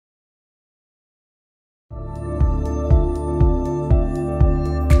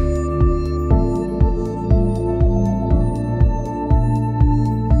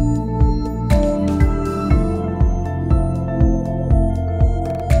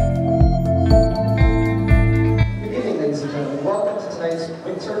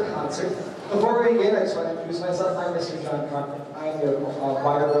Mr. John Cochran. I am your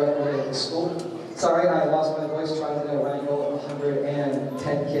choir director at the school. Sorry, I lost my voice trying to wrangle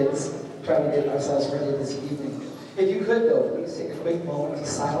 110 kids trying to get ourselves ready this evening. If you could, though, please take a quick moment to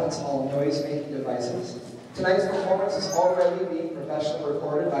silence all noise-making devices. Tonight's performance is already being professionally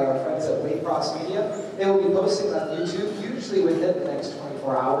recorded by our friends at Waycross Media. They will be posting on YouTube, usually within the next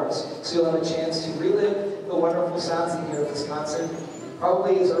 24 hours, so you'll have a chance to relive the wonderful sounds you hear at this concert,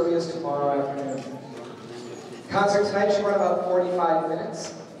 probably as early as tomorrow afternoon. Concert tonight should run about 45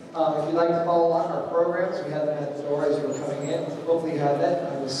 minutes. If you'd like to follow along our programs, we have them at the door as you were coming in. Hopefully you have that,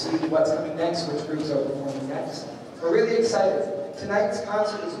 and we'll see what's coming next, which groups are performing next. We're really excited. Tonight's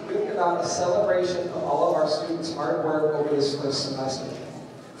concert is really about a celebration of all of our students' hard work over this first semester.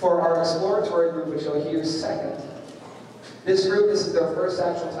 For our exploratory group, which you'll hear second, this group, this is their first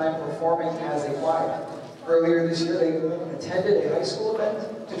actual time performing as a choir. Earlier this year, they attended a high school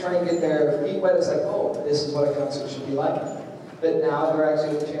event to try and get their feet wet. It's like, oh, this is what a concert should be like. But now they're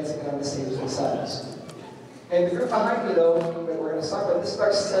actually getting a chance to get on the stage themselves. And the group behind me, though, that we're going to start with, this is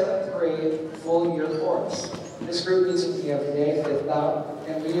our 7th grade full year chorus. This group meets with me every day, 5th out,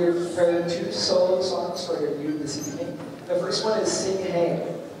 and we are preparing 2 solo songs for you this evening. The first one is Sing Hey.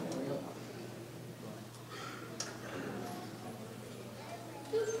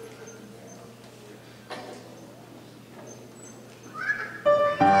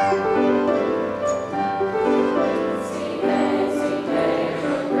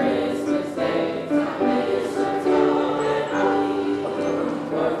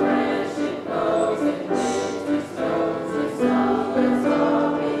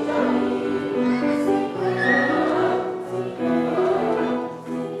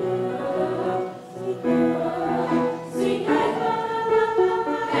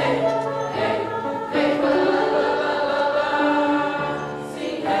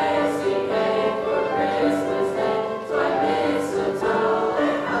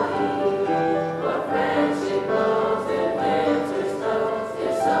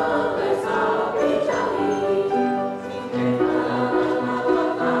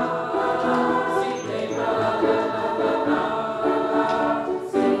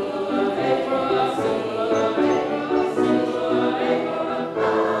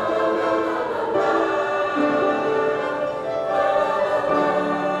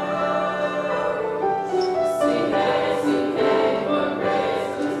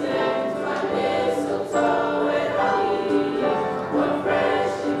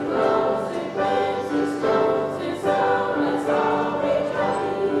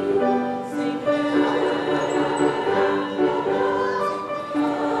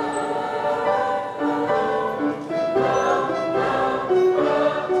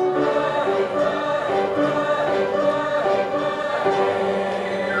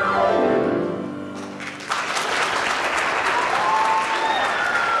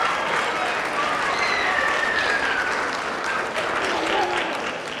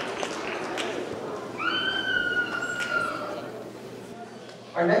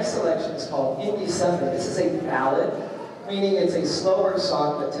 Our next selection is called In December. This is a ballad, meaning it's a slower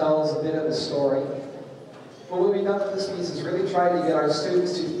song that tells a bit of a story. But what we've done with this piece is really try to get our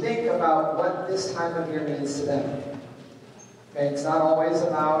students to think about what this time of year means to them. Okay, it's not always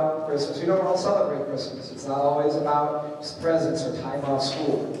about Christmas. We don't all celebrate Christmas. It's not always about just presents or time off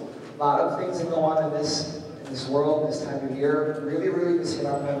school. A lot of things that go on in this world, this time of year, really just hit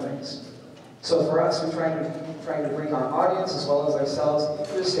our memories. So for us, we're trying to bring our audience as well as ourselves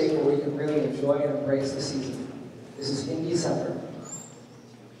to a state where we can really enjoy and embrace the season. This is In December.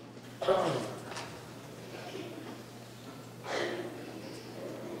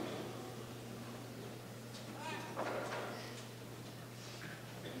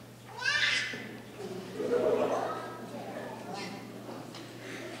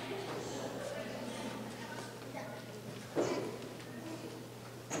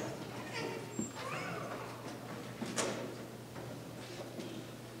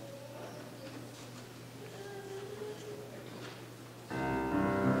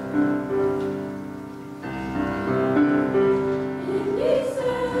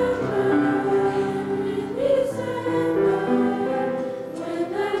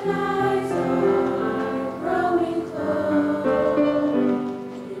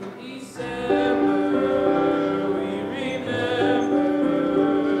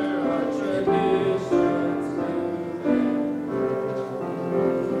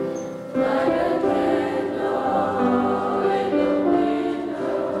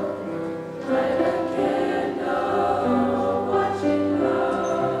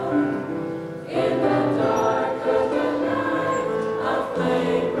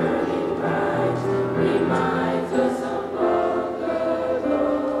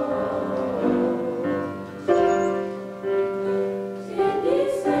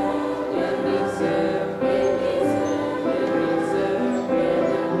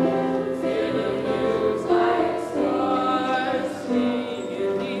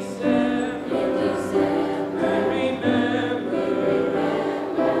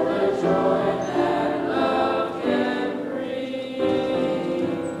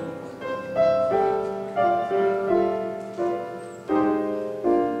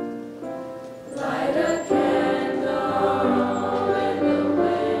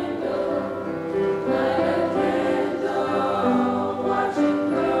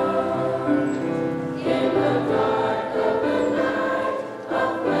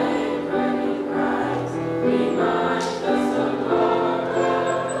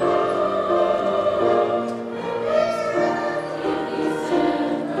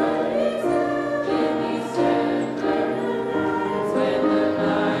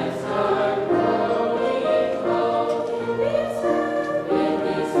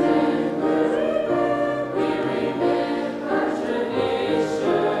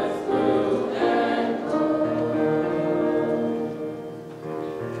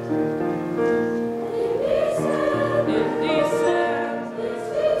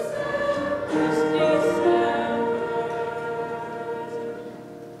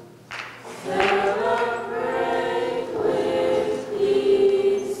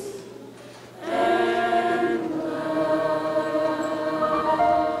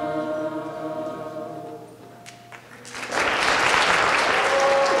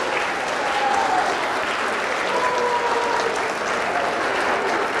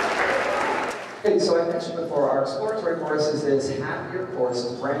 half-year course,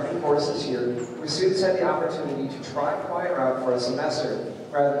 it's a brand new course this year, where students have the opportunity to try choir out for a semester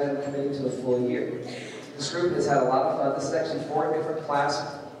rather than committing to the full year. This group has had a lot of fun. This is actually 4 different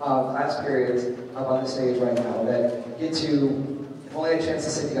class periods up on the stage right now that get to only had a chance to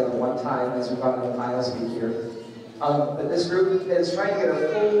sing together one time as we've gone to the finals week here. But this group is trying to get a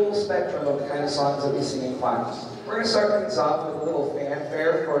full spectrum of the kind of songs that we sing in choirs. We're going to start things off with a little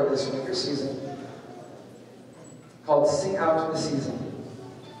fanfare for this winter season called Sing Out to the Season.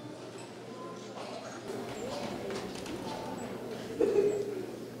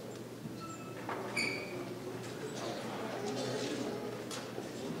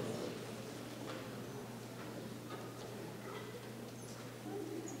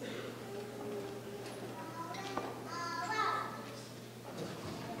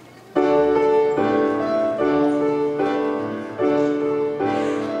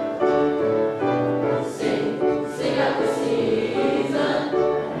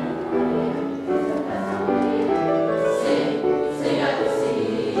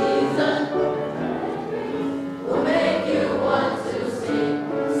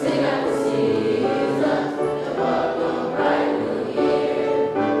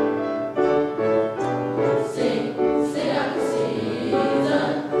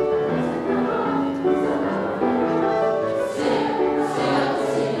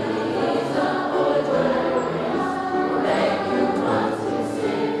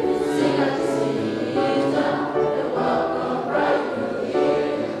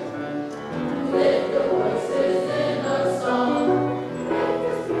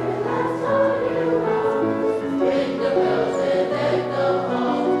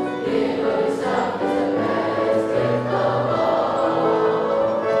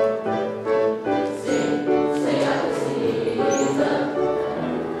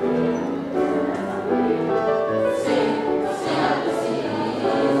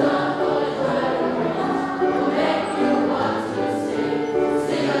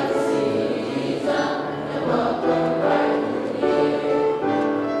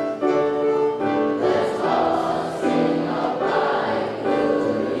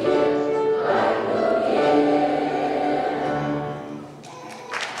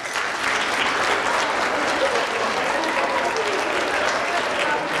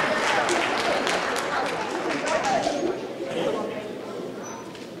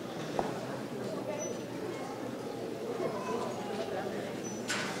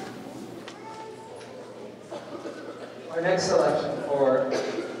 Our next selection for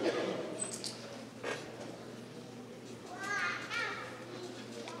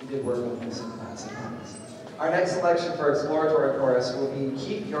we did work on this in class, I promise. Our next selection for exploratory chorus will be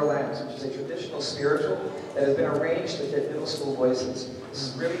Keep Your Lamps, which is a traditional spiritual that has been arranged to fit middle school voices. This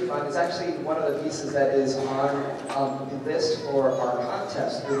is really fun. It's actually one of the pieces that is on the list for our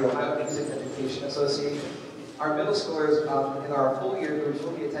contest through the Ohio Music Education Association. Our middle schoolers in our full year groups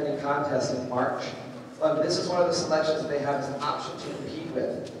will be attending contests in March. This is one of the selections that they have as an option to compete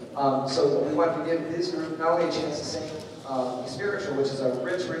with. So we want to give this group not only a chance to sing spiritual, which is a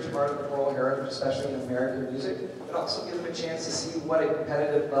rich, rich part of the choral heritage, especially in American music, but also give them a chance to see what a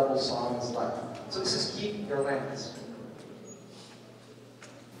competitive level song is like. So this is Keep Your Lamps.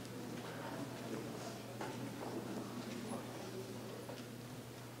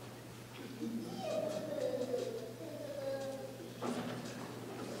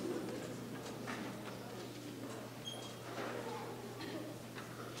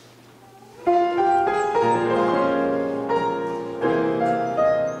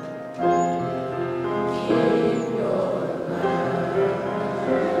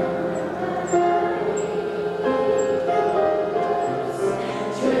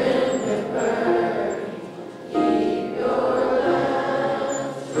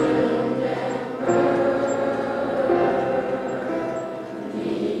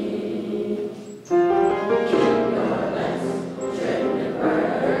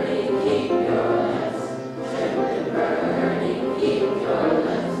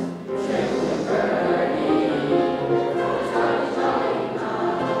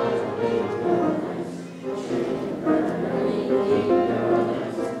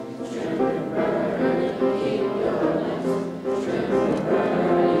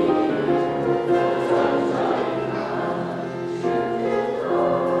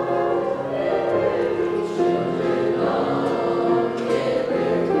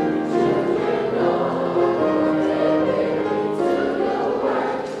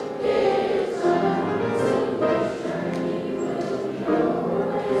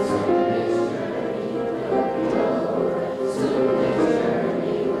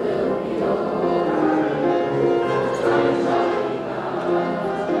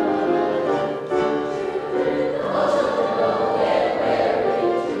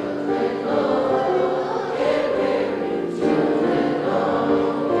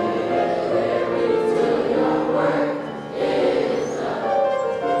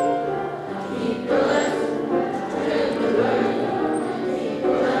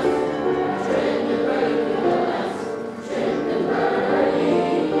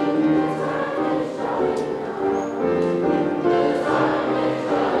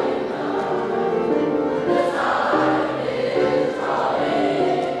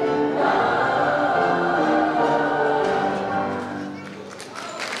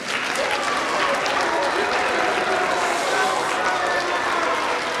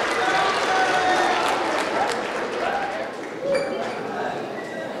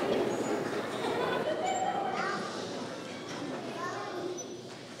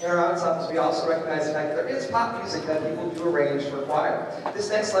 pop music that people do arrange for choir. This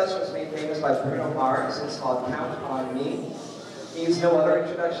next selection was made famous by Bruno Mars. It's called Count on Me. Needs no other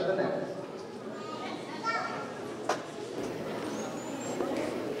introduction than that.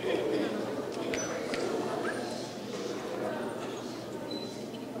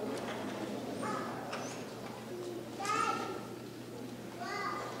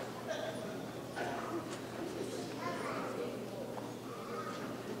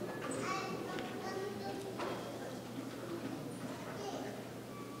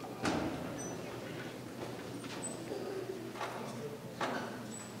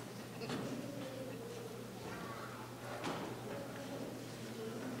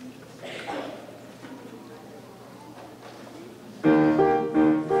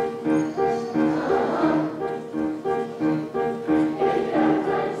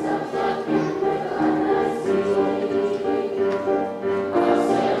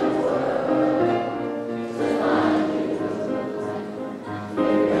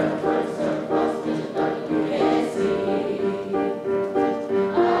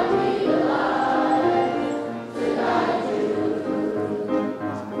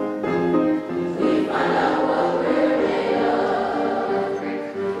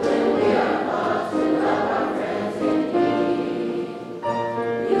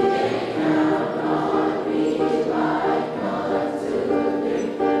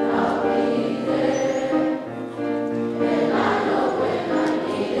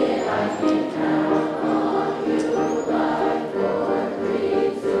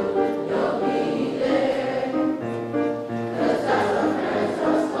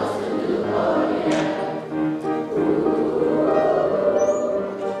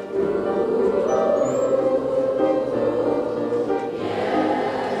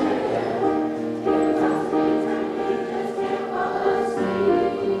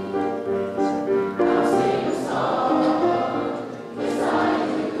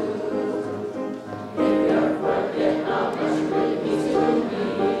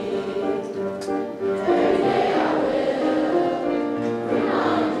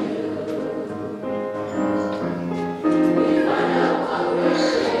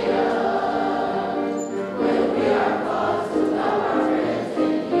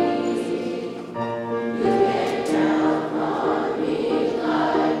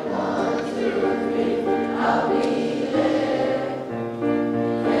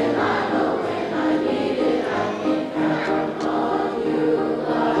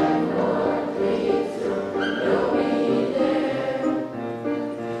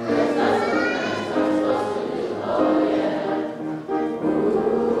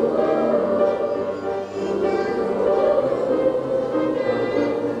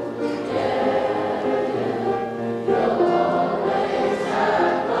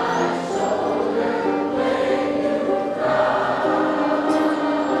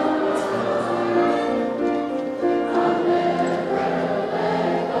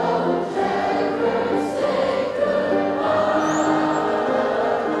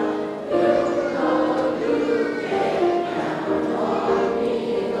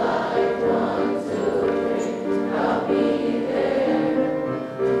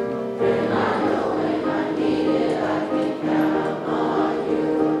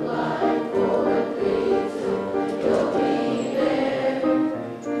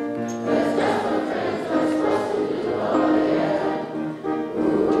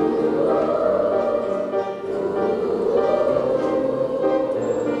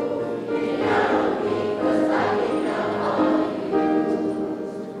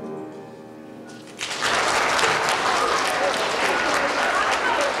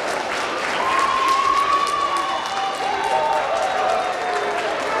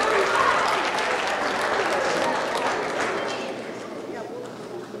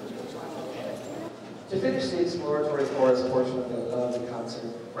 To finish the exploratory chorus portion of the concert,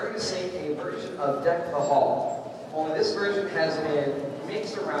 we're going to sing a version of Deck the Hall. Only this version has been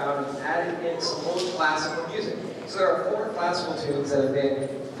mixed around and added in some old classical music. So there are 4 classical tunes that have been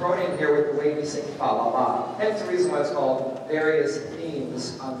thrown in here with the way we sing Fa La La. Hence the reason why it's called Various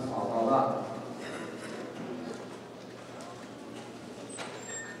Themes on Fa La La.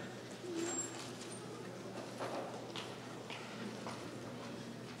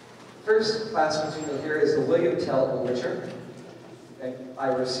 First classical tune you'll hear is the William Tell Overture.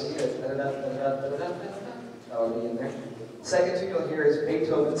 Ira C. That will be in there. Second tune you'll hear is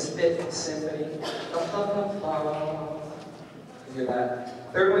Beethoven's 5th Symphony. You hear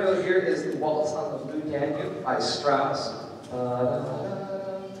that? Third one you'll hear is the Waltz on the Blue Danube by Strauss. Not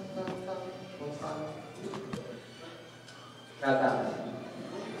that one.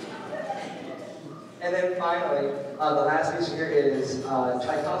 And then finally, the last piece here is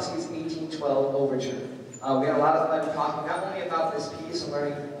Tchaikovsky's 1812 Overture. We had a lot of fun talking not only about this piece and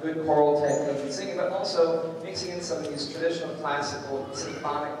learning good choral technique and singing, but also mixing in some of these traditional classical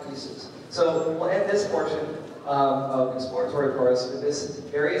symphonic pieces. So we'll end this portion of exploratory chorus with this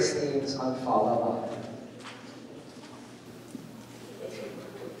various themes on Fa La La.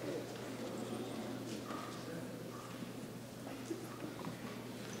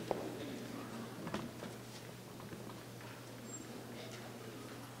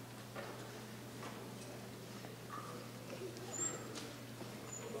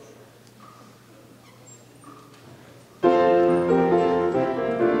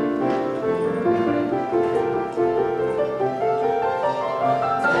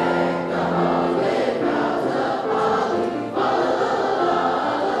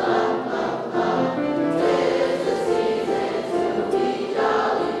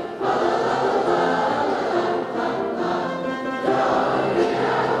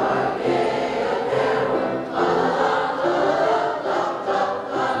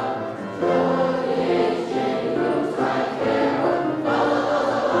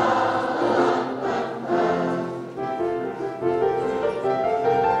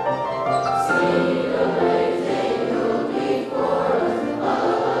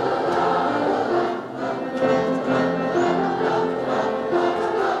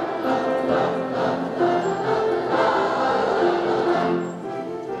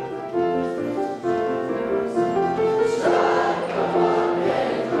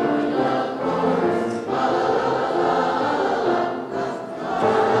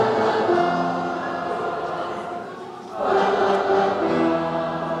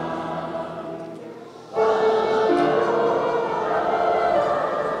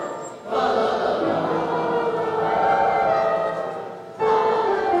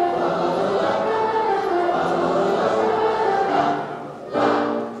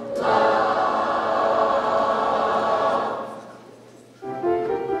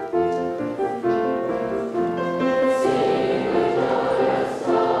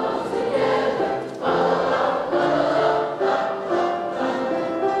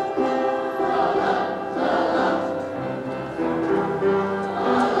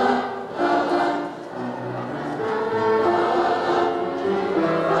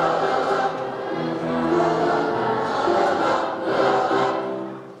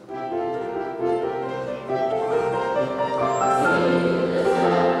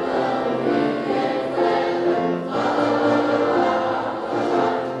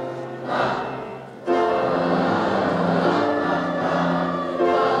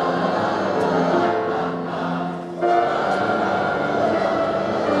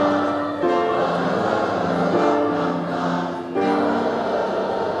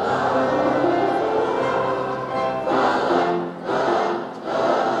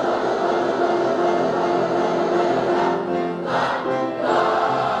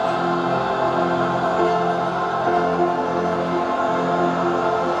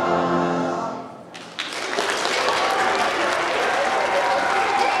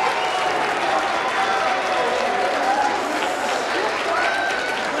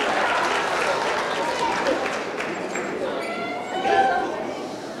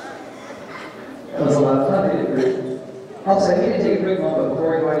 Also, I need to take a quick moment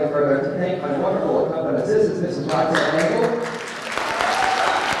before we go any further to thank my wonderful accompanist. This is Mrs. Roxanne Engel.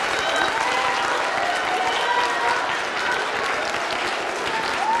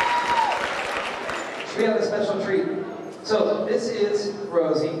 We have a special treat. So this is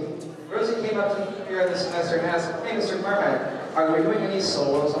Rosie. Rosie came up to me here this semester and asked, "Hey, Mr. Carmack, are we doing any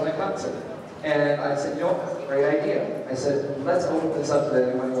solos on the concert?" And I said, "You know, great idea." I said, "Let's open this up to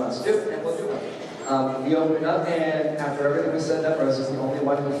anyone who wants to do it, and we'll do one." We opened it up, and after everything was said up, Rose was the only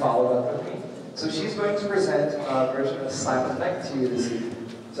one who followed up with me. So she's going to present a version of Silent Night to you this evening.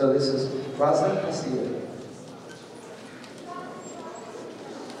 So this is Rosalind Castillo.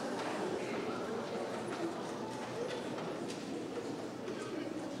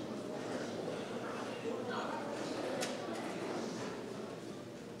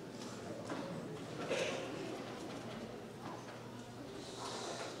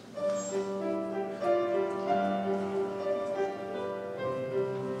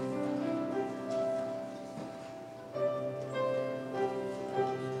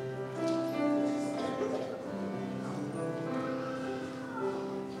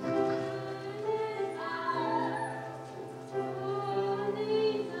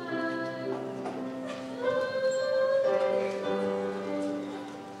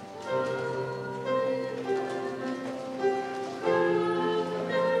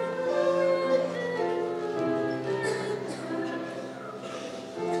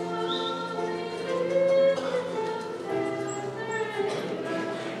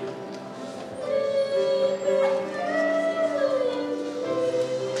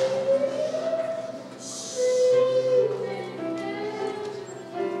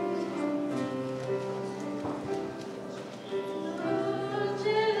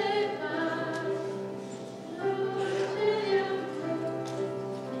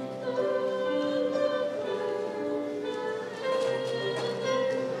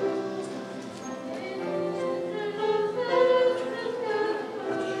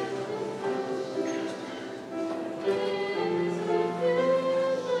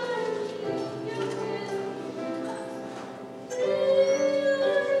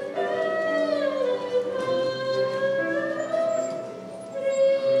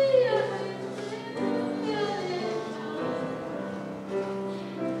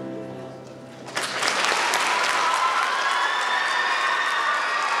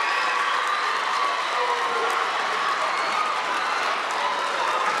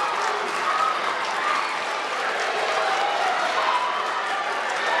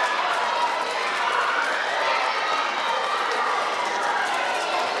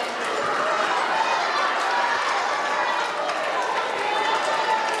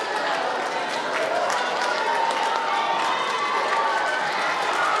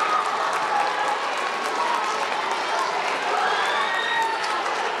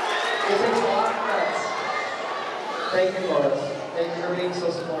 Thank you, Laura. Thank you for being so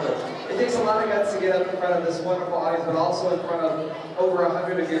supportive. It takes a lot of guts to get up in front of this wonderful audience, but also in front of over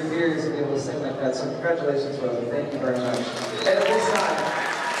 100 of your peers to be able to sing like that. So congratulations, Rosa. Thank you very much. And at this time,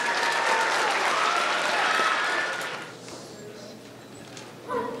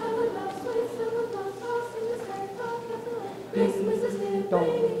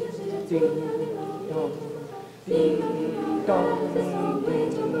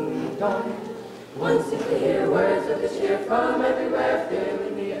 once you hear words of the cheer from everywhere,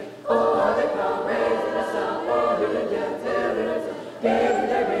 filling the air. Oh, all the comrades in the south, all who the death telling us, giving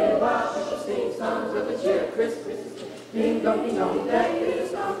their rain while people sing songs of the cheer. Christmas is ding dong, that is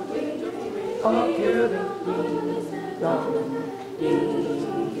a song, ding dong, all caroling, ding dong, ding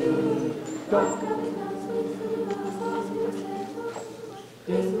dong, ding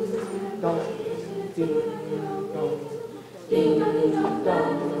dong, ding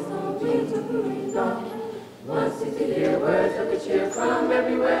dong. Once you hear words of the cheer from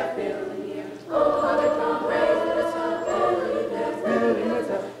everywhere, filling the air. Oh, how the comrades in the sun, filling the air, filling the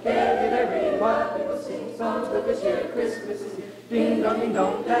air, carry their ring while people sing songs of the cheer. Christmas is here. Ding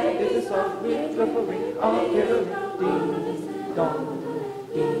dong, that is a song, ring, double ring, all caroling. Ding dong,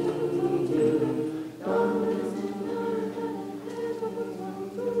 ding dong.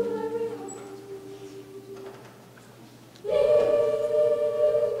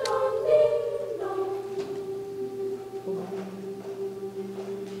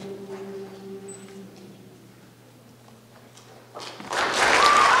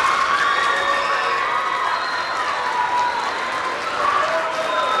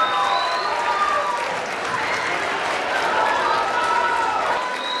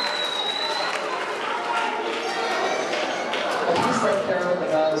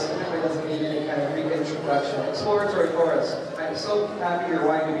 Exploratory chorus. I'm so happy you're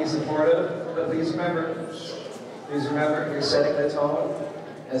wanting to be supportive, but please remember, you're setting the tone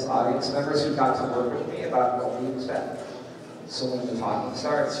as audience members who got to work with me about what we expect. So when the talking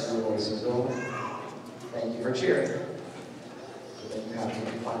starts, your voices go. Thank you for cheering. So then you have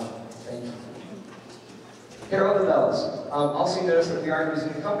to be fun. Thank you. Carol the Bells. Also, you notice that we aren't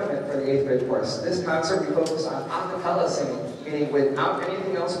using accompaniment for the 8th grade course. This concert, we focus on a cappella singing, meaning without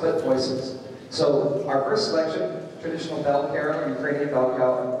anything else but voices. So our first selection, traditional bell carol, Ukrainian bell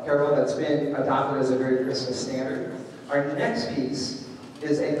carol that's been adopted as a very Christmas standard. Our next piece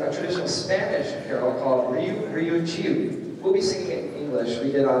is a traditional Spanish carol called Riu Riu Chiu. We'll be singing in English.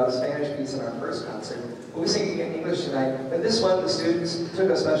 We did a Spanish piece in our first concert. We'll be singing in English tonight. But this one, the students took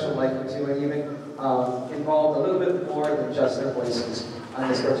a special liking to and even involved a little bit more than just their voices on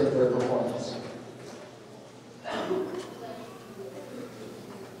this particular performance.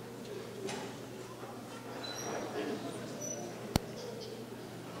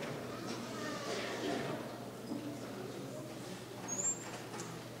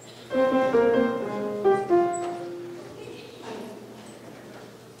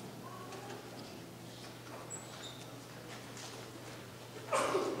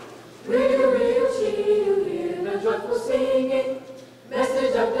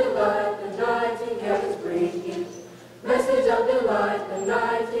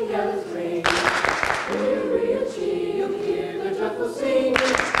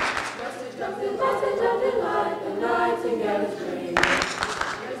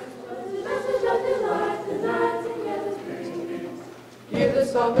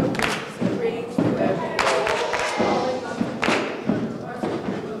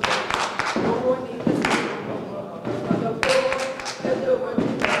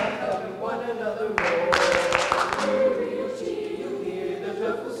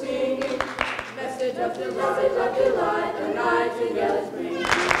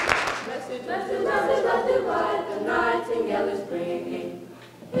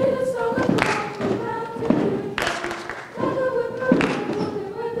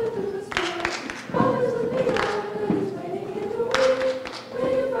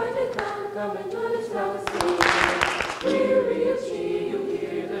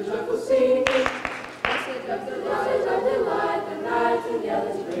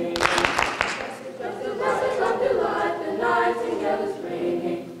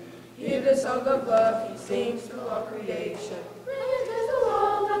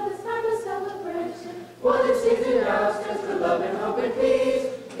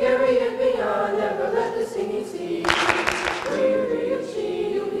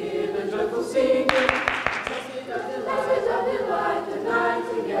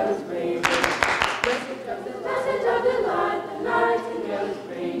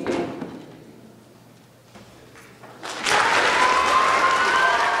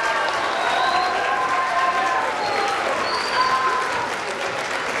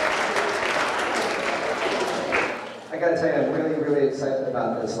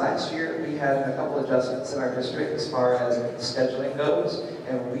 adjustments in our district as far as scheduling goes,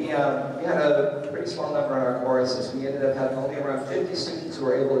 and we had a pretty small number on our courses. We ended up having only around 50 students who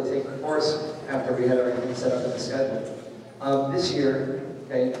were able to take the course after we had everything set up in the schedule. This year,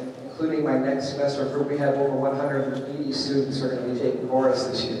 okay, including my next semester group, we have over 180 students who are going to be taking chorus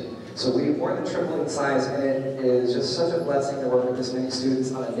this year. So we more than tripled in size, and it is just such a blessing to work with this many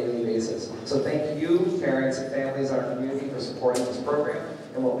students on a daily basis. So thank you, parents and families in our community, for supporting this program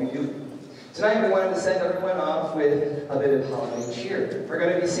and what we do. Tonight we wanted to send everyone off with a bit of holiday cheer. We're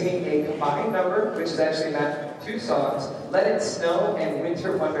going to be singing a combined number, which is actually not two songs, Let It Snow and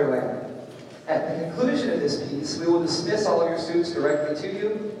Winter Wonderland. At the conclusion of this piece, we will dismiss all of your students directly to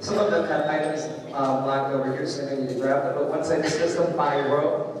you. Some of them have items locked over here, so they may need to grab them, but once I dismiss them by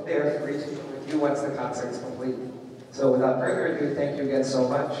row, they are free to come with you once the concert is complete. So without further ado, thank you again so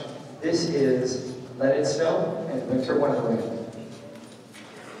much. This is Let It Snow and Winter Wonderland.